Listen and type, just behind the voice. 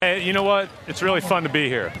you know what? It's really fun to be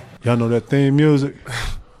here. Y'all know that theme music?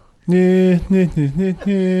 Yeah, yeah, yeah,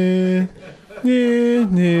 yeah, yeah,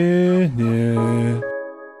 yeah, yeah.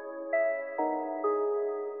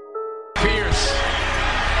 Pierce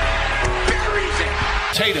buries it.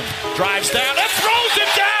 Tatum drives down and throws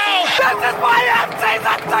it down. This is my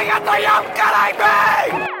end-season ticket to you kidding me?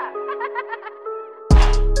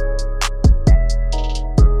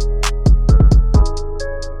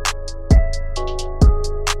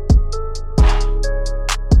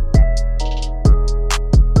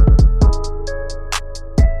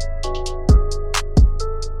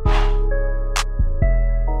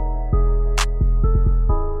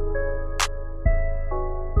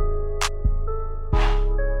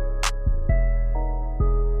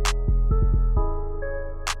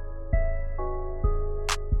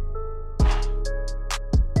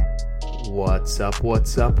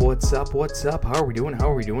 What's up? How are we doing?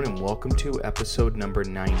 And welcome to episode number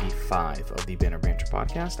 95 of the Banner Banter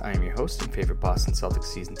podcast. I am your host and favorite Boston Celtics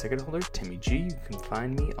season ticket holder, Timmy G. You can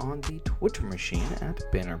find me on the Twitter machine at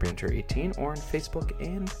Banner Banter 18 or on Facebook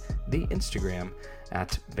and the Instagram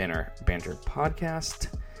at Banner Banter podcast.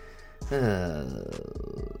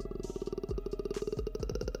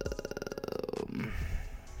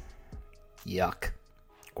 Yuck.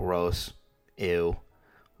 Gross. Ew.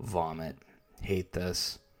 Vomit. Hate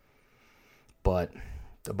this. But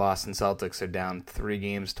the Boston Celtics are down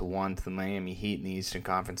 3-1 to the Miami Heat in the Eastern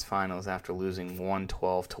Conference Finals after losing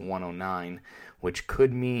 112 to 109, which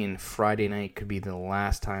could mean Friday night could be the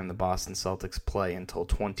last time the Boston Celtics play until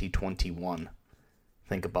 2021.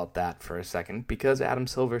 Think about that for a second, because Adam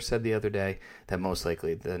Silver said the other day that most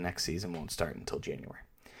likely the next season won't start until January.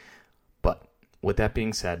 But with that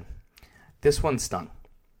being said, this one stung.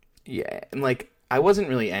 Yeah, and I wasn't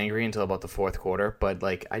really angry until about the fourth quarter, but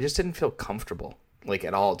I just didn't feel comfortable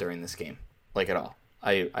at all during this game. At all.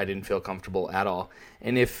 I didn't feel comfortable at all.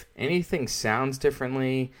 And if anything sounds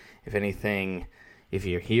differently, if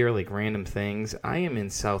you hear random things, I am in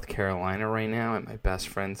South Carolina right now at my best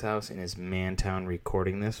friend's house in his Mantown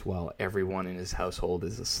recording this while everyone in his household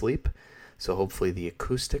is asleep. So hopefully the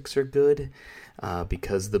acoustics are good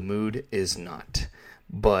because the mood is not.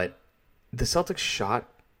 But the Celtics shot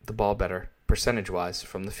the ball better percentage-wise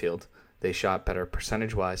from the field. They shot better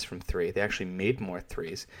percentage-wise from three. They actually made more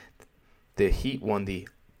threes. The Heat won the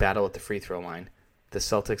battle at the free throw line. The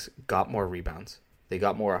Celtics got more rebounds. They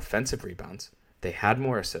got more offensive rebounds. They had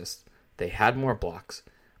more assists. They had more blocks.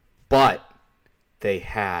 But they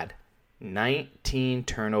had 19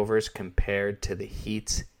 turnovers compared to the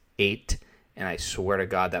Heat's 8. And I swear to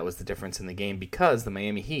God that was the difference in the game because the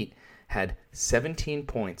Miami Heat had 17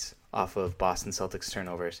 points off of Boston Celtics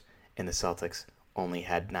turnovers, and the Celtics only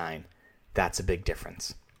had 9. That's a big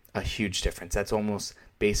difference. A huge difference. That's almost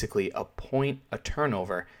basically a point a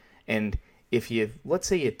turnover. And if let's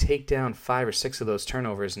say you take down 5 or 6 of those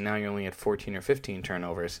turnovers, and now you're only at 14 or 15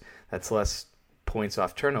 turnovers, that's less points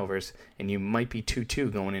off turnovers, and you might be 2-2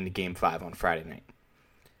 going into Game 5 on Friday night.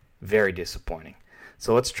 Very disappointing.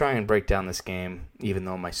 So let's try and break down this game, even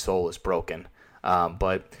though my soul is broken.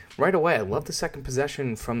 But right away, I love the second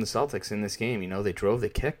possession from the Celtics in this game. They drove the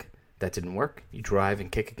kick. That didn't work. You drive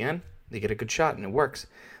and kick again. They get a good shot, and it works.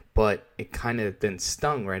 But it kind of then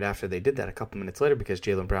stung right after they did that a couple minutes later because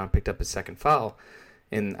Jaylen Brown picked up his second foul.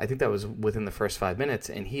 And I think that was within the first 5 minutes.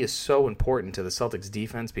 And he is so important to the Celtics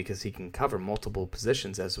defense because he can cover multiple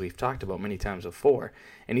positions, as we've talked about many times before.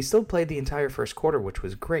 And he still played the entire first quarter, which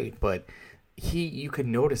was great. But you could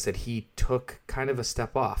notice that he took kind of a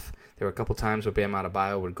step off. There were a couple times where Bam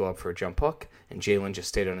Adebayo would go up for a jump hook, and Jaylen just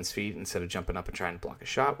stayed on his feet instead of jumping up and trying to block a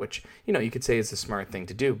shot, which, you could say is a smart thing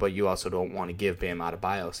to do, but you also don't want to give Bam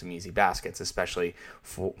Adebayo some easy baskets, especially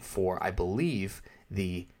for I believe,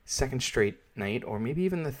 the second straight night, or maybe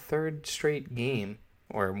even the third straight game,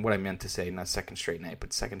 or what I meant to say, not second straight night,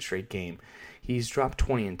 but second straight game. He's dropped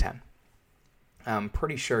 20 and 10. I'm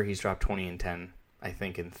pretty sure he's dropped 20 and 10, I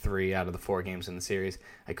think, in 3 out of the 4 games in the series.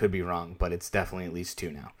 I could be wrong, but it's definitely at least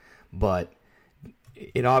 2 now. But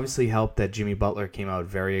it obviously helped that Jimmy Butler came out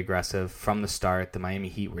very aggressive from the start. The Miami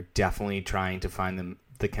Heat were definitely trying to find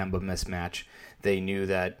the Kemba mismatch. They knew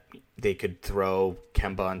that they could throw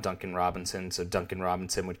Kemba on Duncan Robinson, so Duncan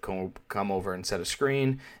Robinson would come over and set a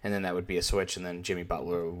screen, and then that would be a switch, and then Jimmy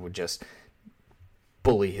Butler would just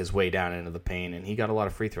bully his way down into the paint, and he got a lot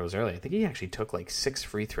of free throws early. I think he actually took 6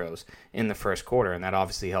 free throws in the first quarter, and that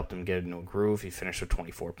obviously helped him get into a groove. He finished with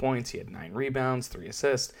 24 points. He had 9 rebounds, 3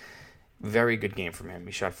 assists. Very good game from him.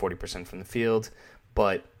 He shot 40% from the field,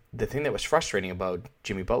 but the thing that was frustrating about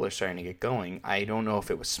Jimmy Butler starting to get going, I don't know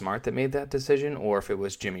if it was Smart that made that decision or if it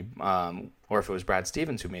was Brad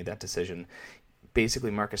Stevens who made that decision.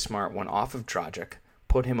 basically Marcus Smart went off of Dragic,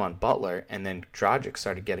 put him on Butler, and then Dragic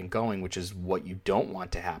started getting going, which is what you don't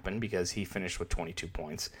want to happen because he finished with 22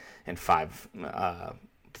 points and five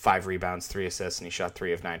rebounds, 3 assists, and he shot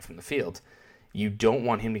 3 of 9 from the field. You don't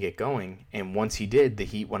want him to get going, and once he did, the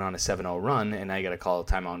Heat went on a 7-0 run, and now you got to call a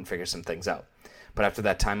timeout and figure some things out. But after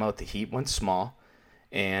that timeout, the Heat went small,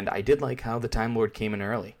 and I did like how the Time Lord came in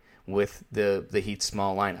early with the Heat's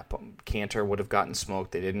small lineup. Cantor would have gotten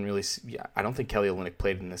smoked. They didn't really I don't think Kelly Olynyk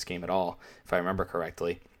played in this game at all, if I remember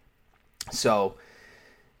correctly. So,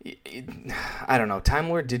 I don't know. Time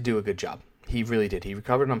Lord did do a good job. He really did. He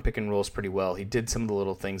recovered on pick and rolls pretty well. He did some of the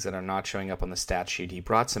little things that are not showing up on the stat sheet. He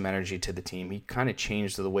brought some energy to the team. He kind of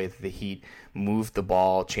changed the way that the Heat moved the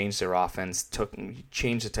ball, changed their offense,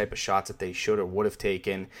 changed the type of shots that they should or would have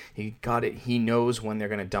taken. He got it. He knows when they're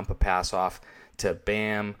going to dump a pass off to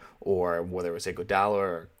Bam or whether it was Iguodala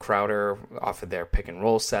or Crowder off of their pick and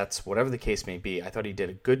roll sets, whatever the case may be. I thought he did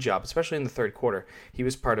a good job, especially in the third quarter. He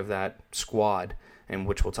was part of that squad, and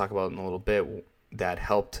which we'll talk about in a little bit, that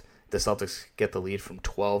helped the Celtics get the lead from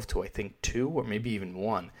 12 to I think 2 or maybe even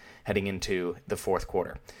 1 heading into the fourth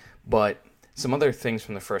quarter. But some other things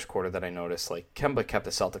from the first quarter that I noticed, like Kemba kept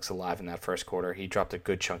the Celtics alive in that first quarter. He dropped a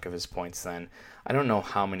good chunk of his points then. I don't know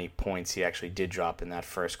how many points he actually did drop in that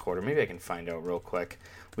first quarter. Maybe I can find out real quick.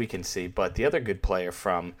 We can see. But the other good player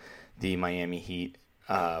from the Miami Heat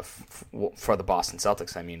for the Boston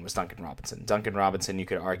Celtics, was Duncan Robinson. Duncan Robinson, you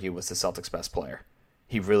could argue, was the Celtics' best player.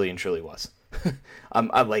 He really and truly was.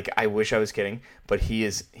 I wish I was kidding, but he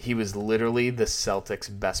was literally the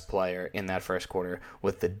Celtics' best player in that first quarter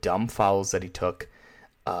with the dumb fouls that he took,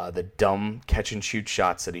 the dumb catch and shoot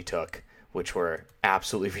shots that he took, which were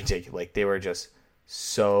absolutely ridiculous. Like, they were just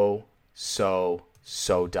so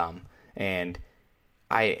dumb. And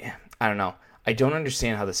I don't know. I don't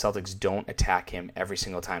understand how the Celtics don't attack him every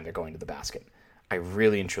single time they're going to the basket. I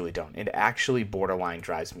really and truly don't. It actually borderline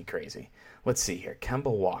drives me crazy. Let's see here.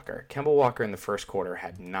 Kemba Walker. Kemba Walker in the first quarter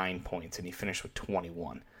had 9 points, and he finished with 20.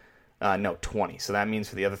 So that means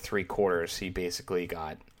for the other 3 quarters, he basically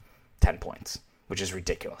got 10 points, which is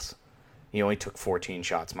ridiculous. He only took 14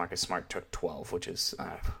 shots. Marcus Smart took 12, which is...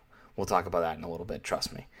 we'll talk about that in a little bit,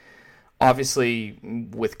 trust me. Obviously,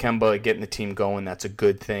 with Kemba getting the team going, that's a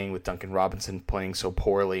good thing. With Duncan Robinson playing so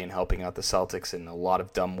poorly and helping out the Celtics in a lot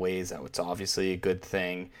of dumb ways, that was obviously a good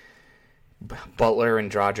thing. Butler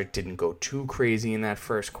and Dragic didn't go too crazy in that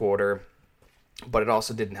first quarter, but it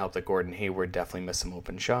also didn't help that Gordon Hayward definitely missed some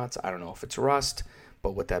open shots. I don't know if it's rust,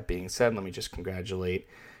 but with that being said, let me just congratulate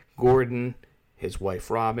Gordon, his wife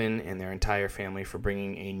Robin, and their entire family for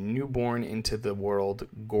bringing a newborn into the world,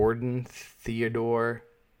 Gordon Theodore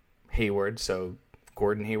Hayward. So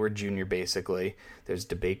Gordon Hayward Jr. basically. There's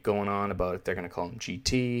debate going on about if they're going to call him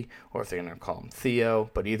GT or if they're going to call him Theo.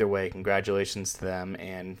 But either way, congratulations to them,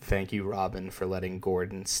 and thank you, Robin, for letting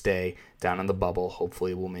Gordon stay down in the bubble.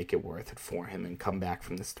 Hopefully we'll make it worth it for him and come back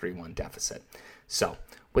from this 3-1 deficit. So,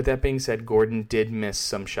 with that being said, Gordon did miss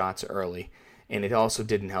some shots early, and it also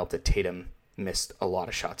didn't help that Tatum missed a lot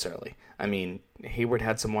of shots early. Hayward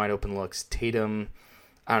had some wide open looks. Tatum,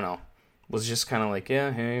 I don't know, was just kind of like,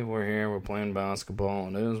 yeah, hey, we're here, we're playing basketball,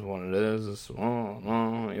 and it is what it is.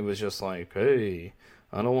 It was just like, hey,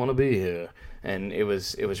 I don't want to be here. And it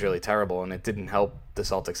was really terrible, and it didn't help the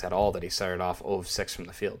Celtics at all that he started off 0 of 6 from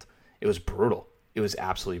the field. It was brutal. It was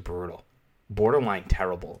absolutely brutal. Borderline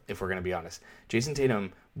terrible, if we're going to be honest. Jason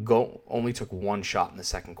Tatum only took 1 shot in the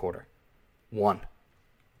second quarter. One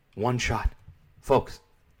shot. Folks,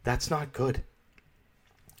 that's not good.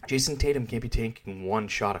 Jason Tatum can't be taking 1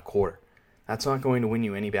 shot a quarter. That's not going to win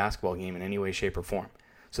you any basketball game in any way, shape, or form.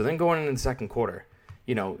 So then going into the second quarter,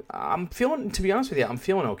 I'm feeling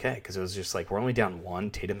okay, because it was just like, we're only down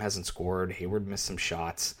 1. Tatum hasn't scored. Hayward missed some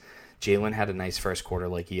shots. Jalen had a nice first quarter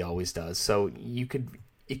like he always does. So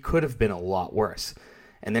it could have been a lot worse.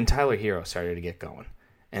 And then Tyler Hero started to get going.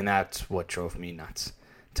 And that's what drove me nuts.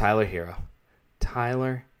 Tyler Hero,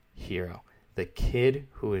 the kid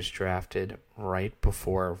who was drafted right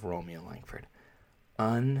before Romeo Langford.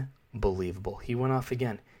 Unbelievable. He went off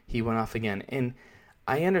again. And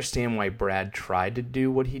I understand why Brad tried to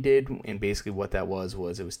do what he did, and basically what that was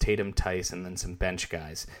it was Tatum, Tice, and then some bench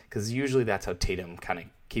guys, because usually that's how Tatum kind of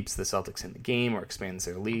keeps the Celtics in the game or expands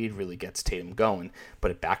their lead, really gets Tatum going,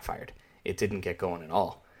 but it backfired. It didn't get going at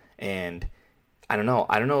all. And I don't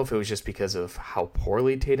know if it was just because of how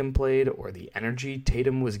poorly Tatum played or the energy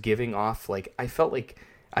Tatum was giving off. Like, I felt like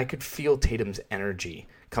I could feel Tatum's energy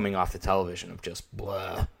coming off the television of just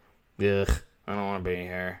blah, ugh, I don't want to be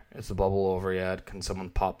here. Is the bubble over yet? Can someone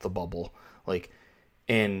pop the bubble?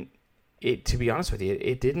 To be honest with you,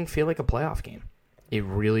 it didn't feel like a playoff game. It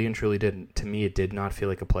really and truly didn't. To me, it did not feel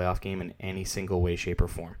like a playoff game in any single way, shape, or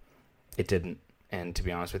form. It didn't. And to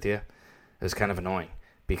be honest with you, it was kind of annoying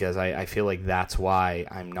because I feel like that's why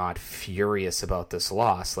I'm not furious about this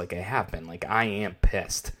loss like I have been. Like, I am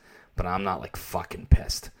pissed, but I'm not, like, fucking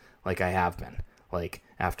pissed like I have been. Like,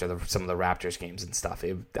 after some of the Raptors games and stuff.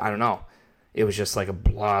 I don't know. It was just like a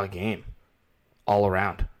blah game all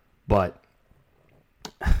around. But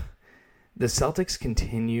the Celtics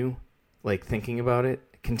continue, like, thinking about it,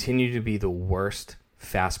 continue to be the worst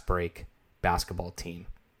fast break basketball team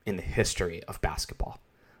in the history of basketball.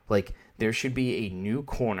 Like, there should be a new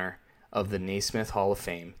corner of the Naismith Hall of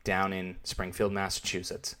Fame down in Springfield,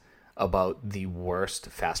 Massachusetts, about the worst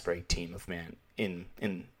fast break team of man in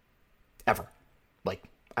ever. Like,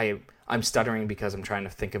 I'm stuttering because I'm trying to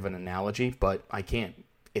think of an analogy, but I can't.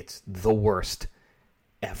 It's the worst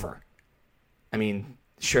ever. I mean,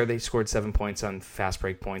 sure, they scored 7 points on fast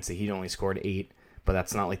break points. The Heat only scored 8, but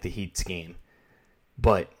that's not like the Heat's game.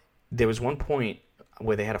 But there was one point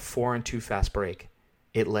where they had a 4-on-2 fast break.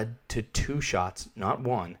 It led to 2 shots, not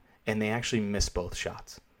 1, and they actually missed both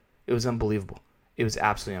shots. It was unbelievable. It was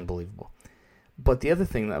absolutely unbelievable. But the other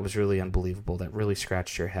thing that was really unbelievable, that really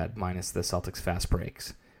scratched your head, minus the Celtics fast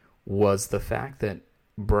breaks, was the fact that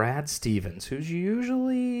Brad Stevens, who's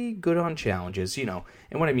usually good on challenges, and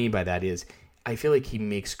what I mean by that is I feel like he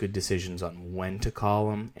makes good decisions on when to call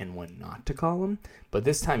them and when not to call them, but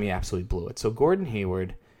this time he absolutely blew it. So Gordon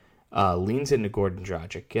Hayward leans into Goran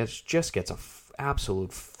Dragic, gets a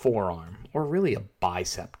absolute forearm, or really a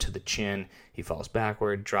bicep to the chin. He falls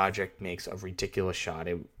backward. Dragic makes a ridiculous shot.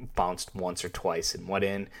 It bounced once or twice and went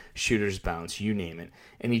in. Shooter's bounce, you name it.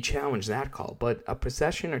 And he challenged that call. But a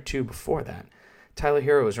possession or two before that, Tyler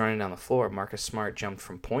Hero was running down the floor. Marcus Smart jumped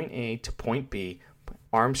from point A to point B,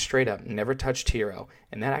 arms straight up, never touched Hero.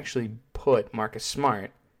 And that actually put Marcus Smart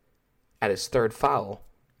at his 3rd foul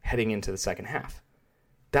heading into the second half.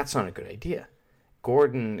 That's not a good idea.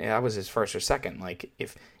 Gordon, that was his 1st or 2nd. Like,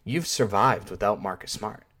 if you've survived without Marcus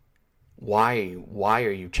Smart, why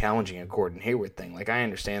are you challenging a Gordon Hayward thing? Like, I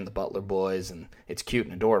understand the Butler boys and it's cute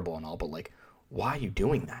and adorable and all, but, like, why are you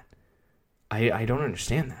doing that? I don't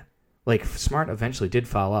understand that. Like, Smart eventually did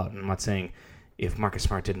foul out, and I'm not saying if Marcus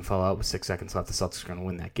Smart didn't foul out with 6 seconds left, the Celtics are going to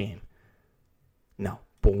win that game. No.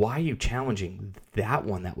 But why are you challenging that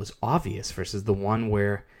one that was obvious versus the one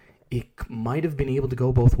where it might have been able to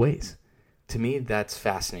go both ways? To me, that's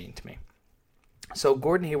fascinating to me. So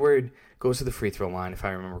Gordon Hayward goes to the free throw line, if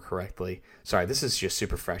I remember correctly. Sorry, this is just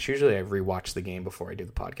super fresh. Usually I rewatch the game before I do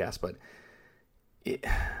the podcast, but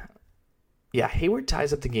Hayward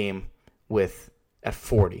ties up the game at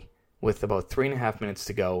 40 with about 3.5 minutes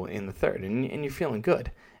to go in the third, and you're feeling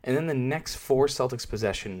good. And then the next 4 Celtics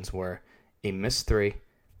possessions were a missed 3,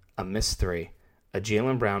 a missed 3, a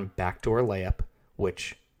Jaylen Brown backdoor layup,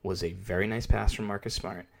 which was a very nice pass from Marcus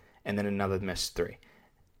Smart, and then another missed 3.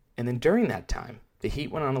 And then during that time, the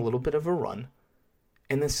Heat went on a little bit of a run,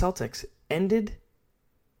 and the Celtics ended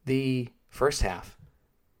the first half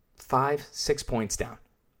 5-6 points down.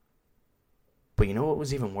 But you know what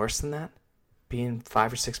was even worse than that? Being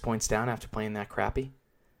 5 or 6 points down after playing that crappy?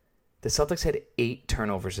 The Celtics had 8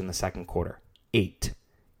 turnovers in the second quarter. 8.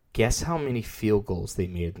 Guess how many field goals they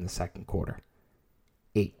made in the second quarter?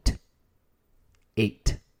 8.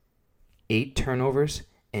 8 turnovers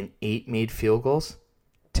and 8 made field goals?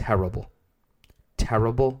 Terrible.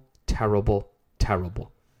 Terrible, terrible,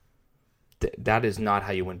 terrible. That is not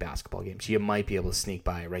how you win basketball games. You might be able to sneak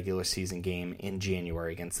by a regular season game in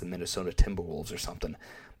January against the Minnesota Timberwolves or something,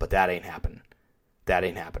 but that ain't happening. That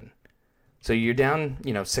ain't happening. So you're down,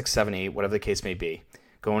 6, 7, 8, whatever the case may be,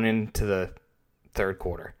 going into the third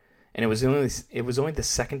quarter. And it was only the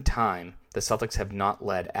second time the Celtics have not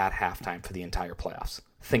led at halftime for the entire playoffs.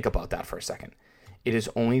 Think about that for a second. It is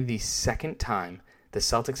only the second time the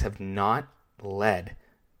Celtics have not led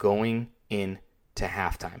going into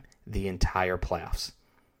halftime the entire playoffs.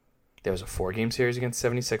 There was a 4-game series against the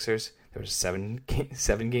 76ers. There was a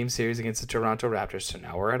 7-game series against the Toronto Raptors. So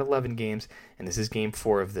now we're at 11 games, and this is game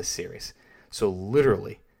 4 of this series. So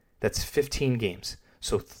literally, that's 15 games.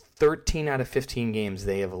 So 13 out of 15 games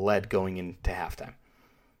they have led going into halftime.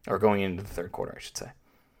 Or going into the third quarter, I should say.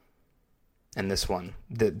 And this one,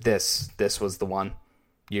 this was the one.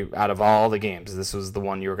 Out of all the games, this was the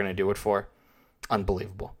one you were going to do it for.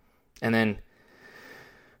 Unbelievable. And then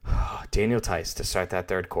Daniel Theis to start that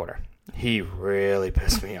third quarter. He really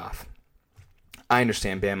pissed me off. I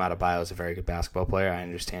understand Bam Adebayo is a very good basketball player. I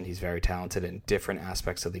understand he's very talented in different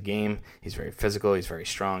aspects of the game. He's very physical. He's very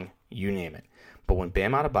strong. You name it. But when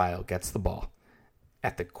Bam Adebayo gets the ball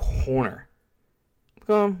at the corner,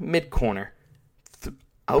 mid-corner,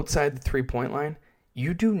 outside the three-point line,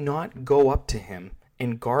 You do not go up to him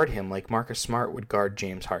and guard him like Marcus Smart would guard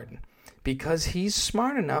James Harden, because he's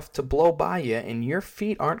smart enough to blow by you and your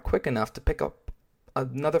feet aren't quick enough to pick up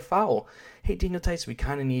another foul. Hey, Daniel Theis, we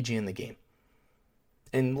kind of need you in the game.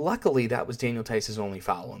 And luckily, that was Daniel Theis' only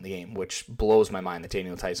foul in the game, which blows my mind that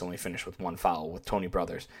Daniel Theis only finished with one foul with Tony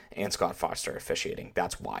Brothers and Scott Foster officiating.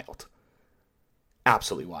 That's wild.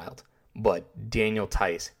 Absolutely wild. But Daniel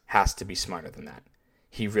Theis has to be smarter than that.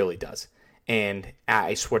 He really does. And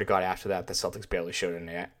I swear to God, after that, the Celtics barely showed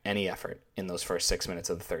any effort in those first 6 minutes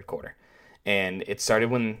of the third quarter. And it started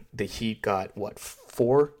when the Heat got,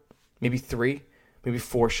 4, maybe 3, maybe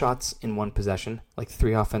 4 shots in one possession, like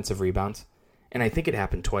 3 offensive rebounds. And I think it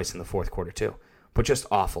happened twice in the fourth quarter too. But just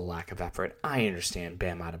awful lack of effort. I understand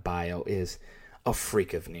Bam Adebayo is a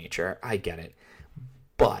freak of nature. I get it.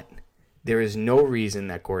 But there is no reason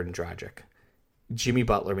that Goran Dragic, Jimmy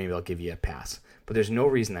Butler, maybe I'll give you a pass, but there's no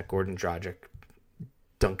reason that Goran Dragic,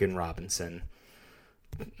 Duncan Robinson,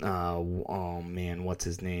 what's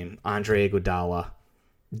his name? Andre Iguodala,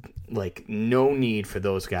 no need for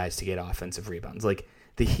those guys to get offensive rebounds.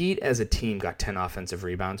 The Heat as a team got 10 offensive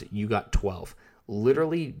rebounds. You got 12.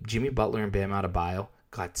 Literally, Jimmy Butler and Bam Adebayo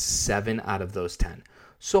got 7 out of those 10.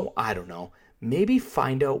 So, I don't know. Maybe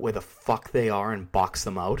find out where the fuck they are and box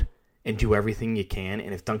them out and do everything you can.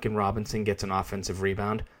 And if Duncan Robinson gets an offensive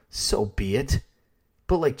rebound, so be it.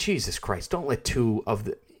 But, Jesus Christ, don't let two,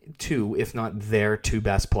 if not their 2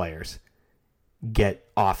 best players,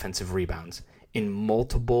 get offensive rebounds in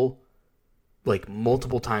multiple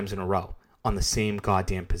times in a row on the same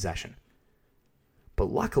goddamn possession. But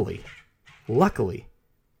luckily,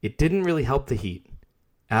 it didn't really help the Heat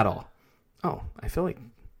at all. Oh, I feel like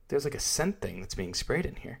there's a scent thing that's being sprayed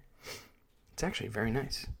in here. It's actually very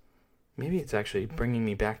nice. Maybe it's actually bringing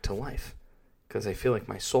me back to life, because I feel like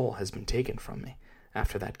my soul has been taken from me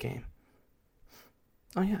after that game.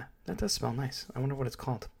 Oh yeah, that does smell nice. I wonder what it's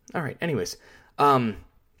called. All right, anyways,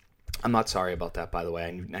 I'm not sorry about that, by the way.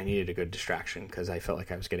 I needed a good distraction because I felt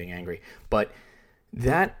like I was getting angry. But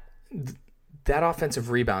that offensive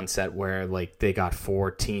rebound set where they got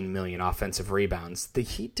 14 million offensive rebounds, the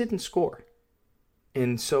Heat didn't score.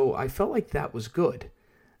 And so I felt like that was good.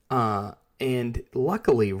 And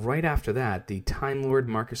luckily, right after that, the Time Lord,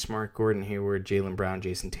 Marcus Smart, Gordon Hayward, Jaylen Brown,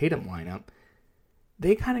 Jason Tatum lineup,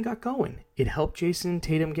 they kind of got going. It helped Jason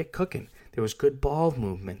Tatum get cooking. There was good ball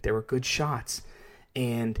movement. There were good shots.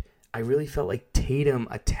 And I really felt like Tatum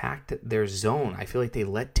attacked their zone. I feel like they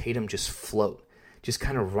let Tatum just float, just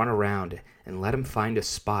kind of run around and let him find a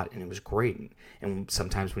spot, and it was great. And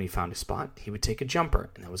sometimes when he found a spot, he would take a jumper,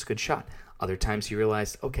 and that was a good shot. Other times he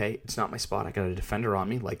realized, okay, it's not my spot. I got a defender on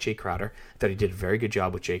me, like Jay Crowder. I thought he did a very good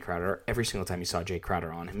job with Jay Crowder. Every single time you saw Jay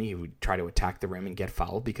Crowder on him, he would try to attack the rim and get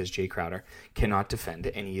fouled because Jay Crowder cannot defend,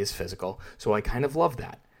 and he is physical. So I kind of love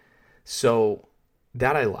that. So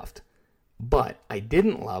that I loved. But I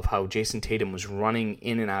didn't love how Jason Tatum was running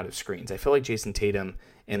in and out of screens. I feel like Jason Tatum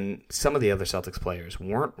and some of the other Celtics players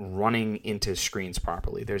weren't running into screens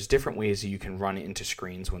properly. There's different ways you can run into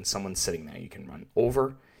screens when someone's sitting there. You can run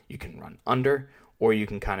over, you can run under, or you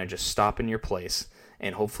can kind of just stop in your place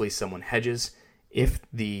and hopefully someone hedges. If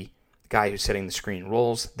the guy who's setting the screen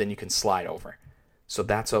rolls, then you can slide over. So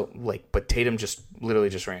that's but Tatum just literally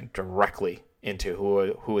just ran directly into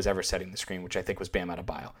who was ever setting the screen, which I think was Bam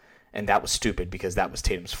Adebayo. And that was stupid because that was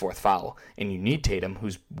Tatum's 4th foul. And you need Tatum,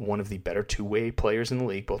 who's one of the better two-way players in the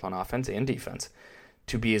league, both on offense and defense,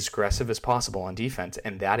 to be as aggressive as possible on defense.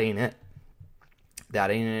 And that ain't it. That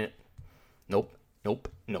ain't it. Nope.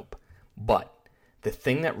 But the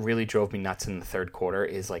thing that really drove me nuts in the third quarter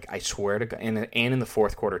is, I swear to God, and in the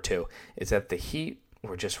fourth quarter too, is that the Heat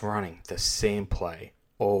were just running the same play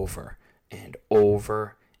over and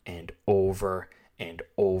over and over and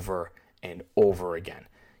over and over again.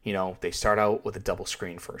 They start out with a double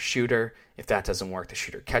screen for a shooter. If that doesn't work, the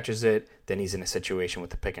shooter catches it. Then he's in a situation with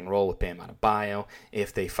the pick and roll with Bam Adebayo.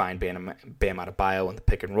 If they find Bam Adebayo in the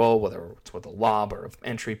pick and roll, whether it's with a lob or an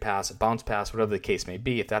entry pass, a bounce pass, whatever the case may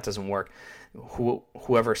be, if that doesn't work,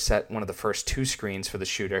 whoever set one of the first 2 screens for the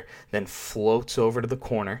shooter then floats over to the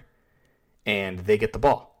corner and they get the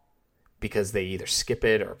ball. Because they either skip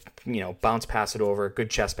it or, bounce pass it over, good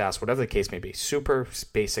chest pass, whatever the case may be. Super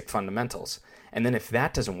basic fundamentals. And then if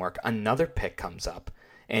that doesn't work, another pick comes up.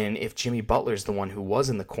 And if Jimmy Butler's the one who was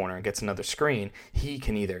in the corner and gets another screen, he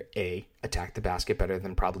can either A, attack the basket better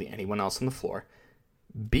than probably anyone else on the floor,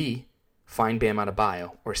 B, find Bam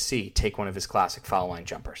Adebayo, or C, take one of his classic foul line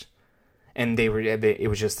jumpers. And it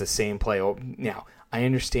was just the same play. Now, I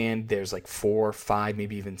understand there's 4, 5,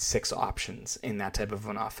 maybe even 6 options in that type of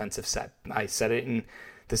an offensive set. I said it in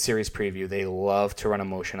the series preview, they love to run a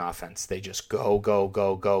motion offense. They just go, go,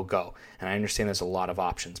 go, go, go. And I understand there's a lot of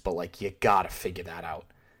options, but like you gotta figure that out.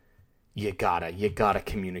 You gotta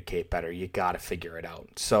communicate better. You gotta figure it out.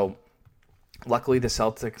 So luckily the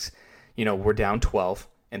Celtics, were down 12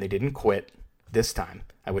 and they didn't quit this time.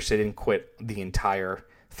 I wish they didn't quit the entire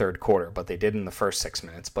third quarter, but they did in the first 6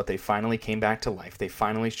 minutes. But they finally came back to life. They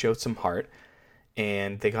finally showed some heart,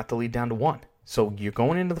 and they got the lead down to 1. So you're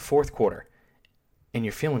going into the fourth quarter, and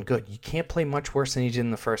you're feeling good. You can't play much worse than you did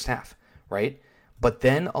in the first half, right? But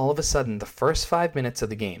then all of a sudden, the first 5 minutes of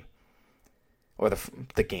the game, or the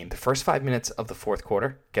first 5 minutes of the fourth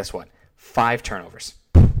quarter, guess what? 5 turnovers.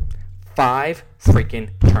 5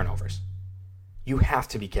 freaking turnovers. You have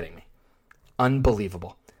to be kidding me.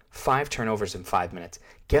 Unbelievable. 5 turnovers in 5 minutes.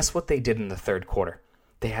 Guess what they did in the third quarter?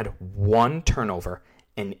 They had 1 turnover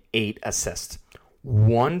and 8 assists.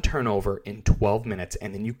 1 turnover in 12 minutes,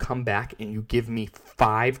 and then you come back and you give me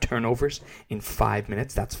 5 turnovers in 5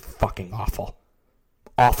 minutes? That's fucking awful.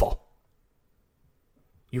 Awful.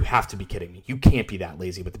 You have to be kidding me. You can't be that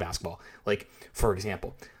lazy with the basketball. Like, for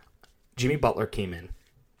example, Jimmy Butler came in,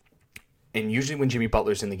 and usually when Jimmy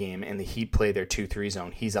Butler's in the game and the Heat play their 2-3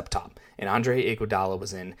 zone, he's up top. And Andre Iguodala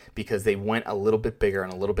was in because they went a little bit bigger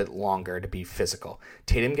and a little bit longer to be physical.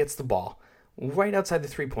 Tatum gets the ball right outside the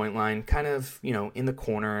three-point line, kind of, in the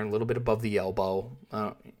corner, a little bit above the elbow.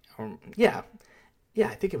 Yeah,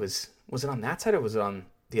 I think it was it on that side or was it on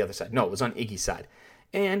the other side? No, it was on Iggy's side.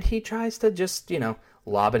 And he tries to just,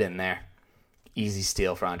 lob it in there. Easy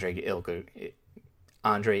steal for Andre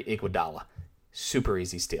Iguodala. Super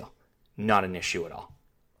easy steal. Not an issue at all.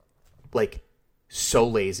 Like, so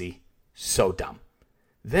lazy, so dumb.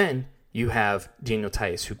 Then you have Daniel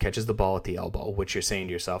Theis, who catches the ball at the elbow, which you're saying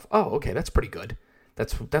to yourself, oh, okay, that's pretty good.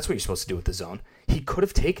 That's what you're supposed to do with the zone. He could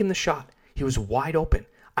have taken the shot. He was wide open.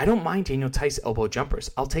 I don't mind Daniel Theis elbow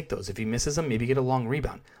jumpers. I'll take those. If he misses them, maybe get a long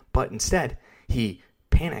rebound. But instead, he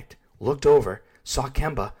panicked, looked over, saw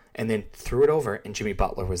Kemba, and then threw it over, and Jimmy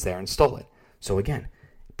Butler was there and stole it. So again,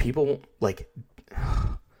 people like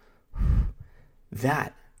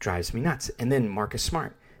that drives me nuts. And then Marcus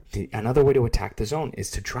Smart. Another way to attack the zone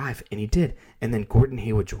is to drive, and he did. And then Gordon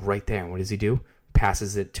Hayward's right there, and what does he do?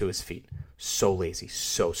 Passes it to his feet. So lazy,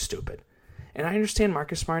 so stupid. And I understand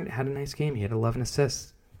Marcus Smart had a nice game. He had 11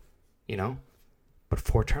 assists, but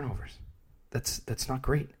 4 turnovers. That's not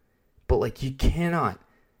great. But, like, you cannot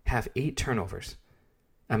have 8 turnovers.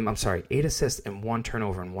 I'm sorry, 8 assists and 1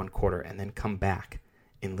 turnover in 1 quarter, and then come back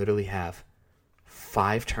and literally have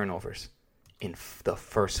 5 turnovers in the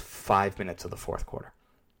first 5 minutes of the fourth quarter.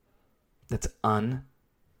 That's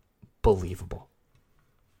unbelievable.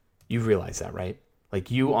 You realize that, right? Like,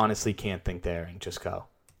 you honestly can't think there and just go,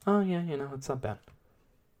 oh, yeah, it's not bad.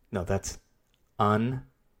 No, that's unbelievable.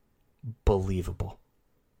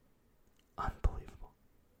 Unbelievable.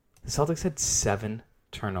 The Celtics had 7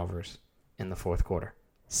 turnovers in the fourth quarter.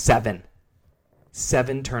 7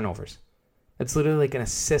 turnovers. That's literally like an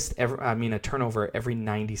a turnover every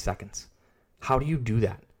 90 seconds. How do you do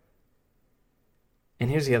that? And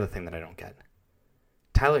here's the other thing that I don't get.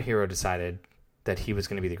 Tyler Hero decided that he was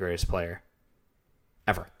going to be the greatest player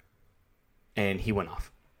ever. And he went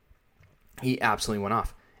off. He absolutely went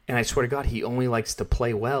off. And I swear to God, he only likes to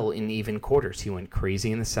play well in even quarters. He went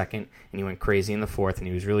crazy in the second, and he went crazy in the fourth, and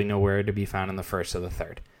he was really nowhere to be found in the first or the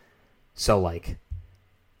third. So, like,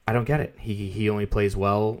 I don't get it. He only plays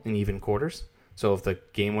well in even quarters. So if the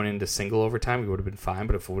game went into single overtime, it would have been fine.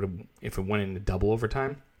 But if it went into double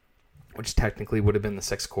overtime, which technically would have been the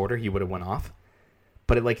sixth quarter, he would have went off.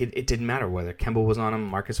 But it didn't matter whether Kemba was on him,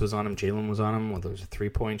 Marcus was on him, Jalen was on him, whether it was a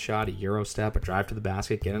three-point shot, a Euro step, a drive to the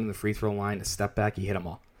basket, get into the free throw line, a step back, he hit them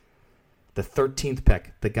all. The 13th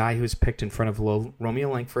pick, the guy who was picked in front of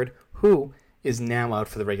Romeo Langford, who is now out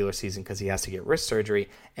for the regular season because he has to get wrist surgery.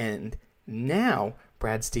 And now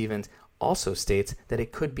Brad Stevens also states that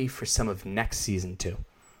it could be for some of next season too.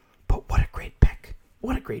 But what a great pick.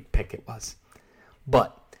 What a great pick it was.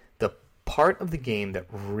 But the part of the game that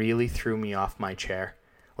really threw me off my chair,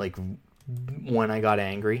 like when I got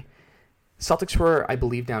angry, Celtics were, I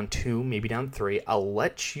believe, down 2, maybe down 3. I'll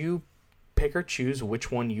let you pick or choose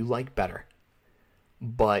which one you like better.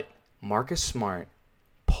 But Marcus Smart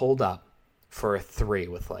pulled up for a 3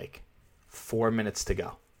 with 4 minutes to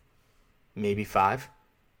go. Maybe 5?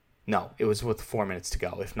 No, it was with 4 minutes to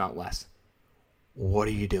go, if not less. What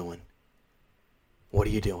are you doing? What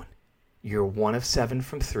are you doing? You're 1 of 7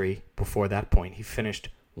 from 3 before that point. He finished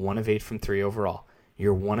 1 of 8 from 3 overall.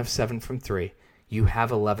 You're 1 of 7 from 3. You have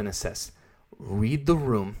 11 assists. Read the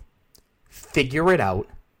room, figure it out,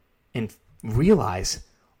 and realize,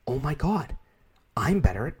 oh my God, I'm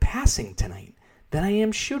better at passing tonight. than I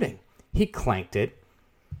am shooting. He clanked it.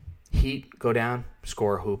 Heat go down,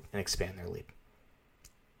 score a hoop, and expand their lead.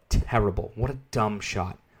 Terrible. What a dumb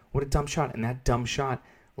shot. What a dumb shot. And that dumb shot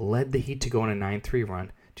led the Heat to go on a 9-3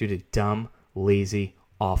 run due to dumb, lazy,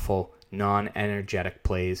 awful, non-energetic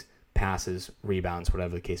plays, passes, rebounds,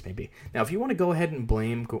 whatever the case may be. Now, if you want to go ahead and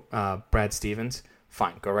blame Brad Stevens,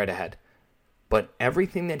 fine, go right ahead. But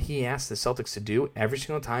everything that he asked the Celtics to do, every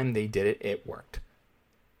single time they did it, it worked.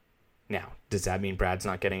 Now, does that mean Brad's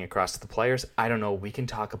not getting across to the players? I don't know. We can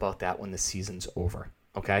talk about that when the season's over,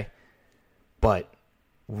 okay? But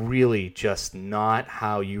really just not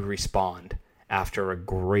how you respond after a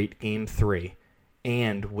great Game 3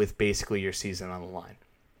 and with basically your season on the line.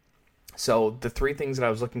 So the three things that I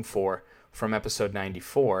was looking for from episode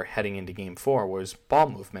 94 heading into Game 4 was ball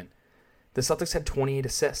movement. The Celtics had 28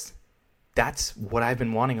 assists. That's what I've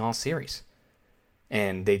been wanting all series.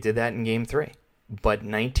 And they did that in Game 3. But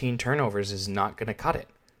 19 turnovers is not going to cut it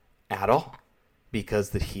at all because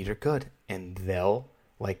the Heat are good. And they'll,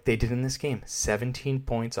 like they did in this game, 17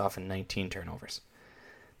 points off and 19 turnovers.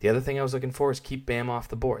 The other thing I was looking for is keep Bam off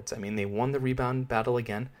the boards. I mean, they won the rebound battle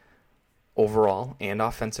again, overall, and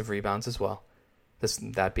offensive rebounds as well.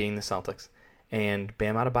 That being the Celtics. And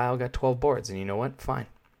Bam Adebayo got 12 boards. And you know what? Fine.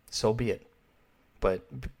 So be it. But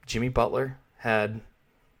Jimmy Butler had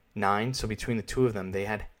 9. So between the two of them, they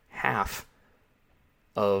had half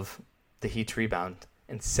of the Heat's rebound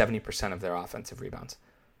and 70% of their offensive rebounds.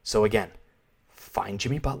 So again, find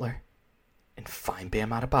Jimmy Butler and find Bam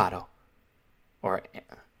Adebayo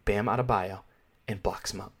and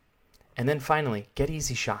box him up. And then finally, get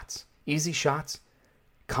easy shots. Easy shots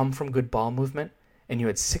come from good ball movement, and you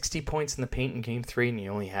had 60 points in the paint in Game 3 and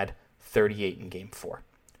you only had 38 in Game 4.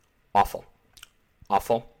 Awful.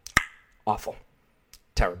 Awful. Awful.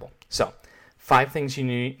 Terrible. So, 5 things you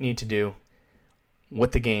need to do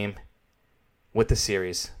with the game, with the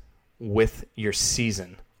series, with your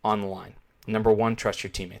season on the line. Number 1, trust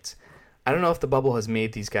your teammates. I don't know if the bubble has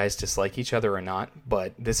made these guys dislike each other or not,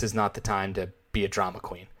 but this is not the time to be a drama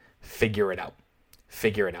queen. Figure it out.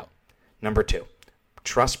 Figure it out. Number 2,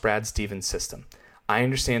 trust Brad Stevens' system. I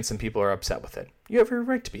understand some people are upset with it. You have every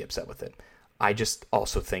right to be upset with it. I just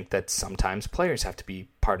also think that sometimes players have to be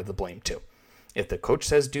part of the blame too. If the coach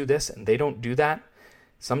says do this and they don't do that,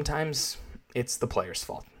 sometimes it's the player's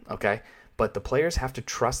fault, okay? But the players have to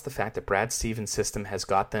trust the fact that Brad Stevens' system has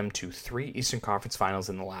got them to 3 Eastern Conference Finals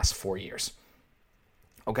in the last 4 years.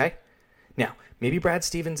 Okay? Now, maybe Brad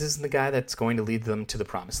Stevens isn't the guy that's going to lead them to the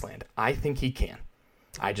promised land. I think he can.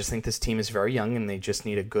 I just think this team is very young and they just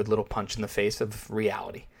need a good little punch in the face of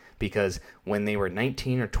reality. Because when they were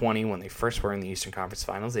 19 or 20, when they first were in the Eastern Conference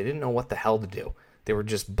Finals, they didn't know what the hell to do. They were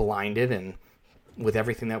just blinded and with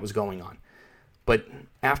everything that was going on. But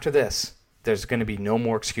after this, there's going to be no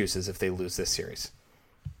more excuses if they lose this series.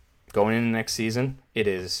 Going into next season, it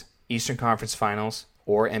is Eastern Conference Finals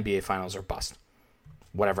or NBA Finals or bust.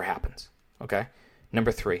 Whatever happens. Okay?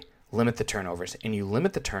 Number 3, limit the turnovers. And you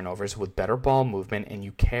limit the turnovers with better ball movement and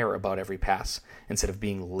you care about every pass instead of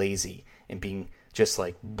being lazy and being just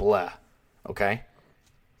like blah. Okay?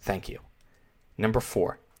 Thank you. Number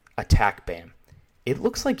 4, attack Bam. It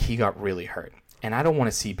looks like he got really hurt. And I don't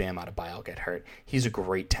want to see Bam Adebayo get hurt. He's a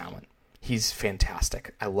great talent. He's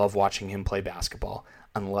fantastic. I love watching him play basketball,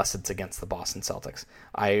 unless it's against the Boston Celtics.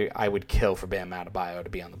 I would kill for Bam Adebayo to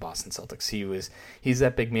be on the Boston Celtics. He's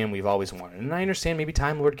that big man we've always wanted. And I understand maybe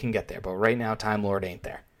Time Lord can get there, but right now Time Lord ain't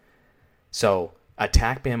there. So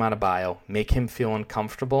attack Bam Adebayo, make him feel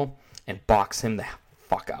uncomfortable, and box him the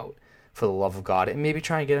fuck out for the love of God. And maybe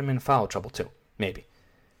try and get him in foul trouble too. Maybe.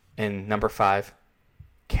 And number 5,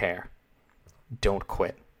 care. Don't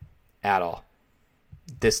quit at all.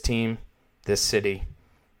 This team, this city,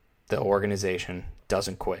 the organization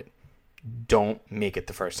doesn't quit. Don't make it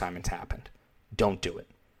the first time it's happened. Don't do it.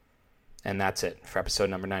 And that's it for episode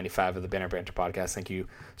number 95 of the Banner Banter podcast. Thank you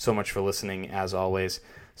so much for listening, as always.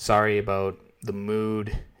 Sorry about the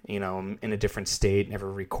mood. I'm in a different state,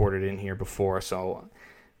 never recorded in here before, so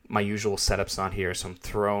my usual setup's not here, so I'm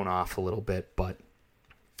thrown off a little bit. But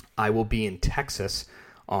I will be in Texas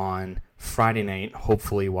on Friday night,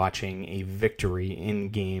 hopefully watching a victory in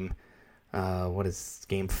game,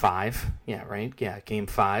 game 5? Yeah, right? Yeah, game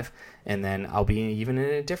 5. And then I'll be even in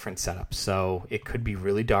a different setup. So it could be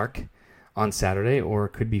really dark on Saturday, or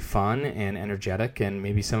it could be fun and energetic, and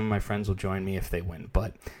maybe some of my friends will join me if they win.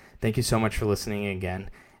 But thank you so much for listening again.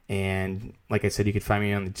 And like I said, you can find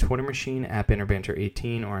me on the Twitter machine at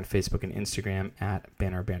BannerBanter18 or on Facebook and Instagram at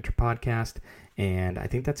BannerBanter Podcast. And I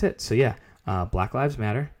think that's it. So yeah, Black Lives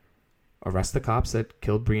Matter. Arrest the cops that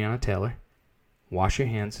killed Breonna Taylor. Wash your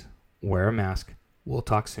hands. Wear a mask. We'll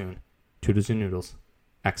talk soon. Toodles and noodles.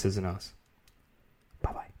 X's and O's.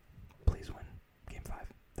 Bye-bye. Please win Game 5.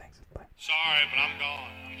 Thanks. Bye. Sorry, but I'm gone.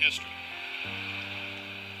 I'm history.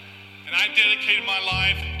 And I dedicated my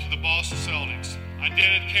life to the Boston Celtics. I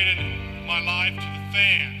dedicated my life to the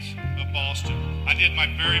fans of Boston. I did my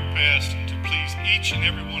very best to please each and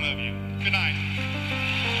every one of you. Good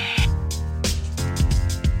night.